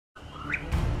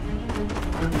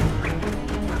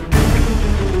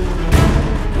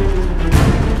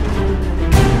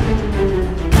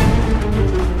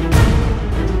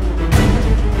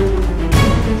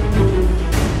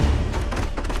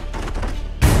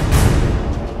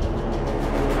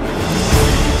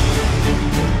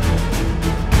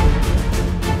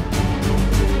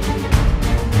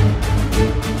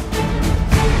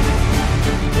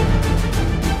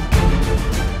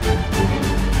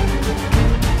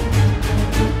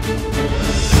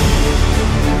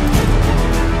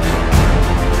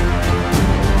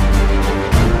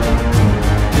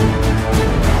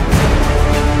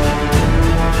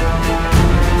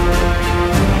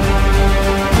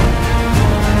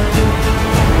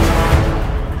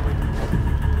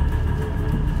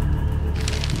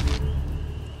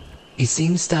it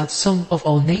seems that some of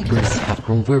our neighbors have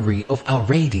grown weary of our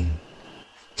raiding.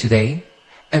 Today,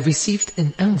 I received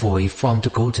an envoy from the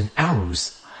Golden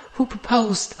Arrows, who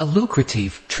proposed a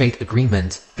lucrative trade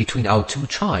agreement between our two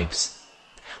tribes,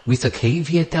 with the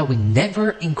caveat that we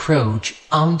never encroach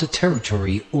on the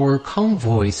territory or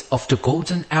convoys of the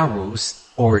Golden Arrows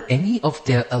or any of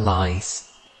their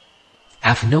allies. I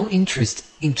have no interest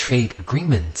in trade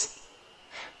agreements,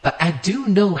 but I do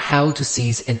know how to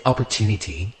seize an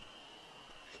opportunity.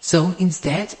 So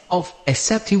instead of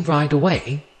accepting right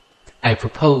away, I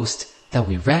proposed that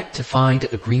we rectify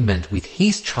the agreement with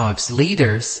his tribe's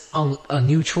leaders on a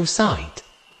neutral side.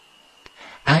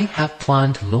 I have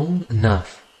planned long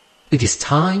enough. It is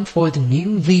time for the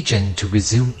new legion to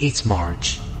resume its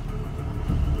march.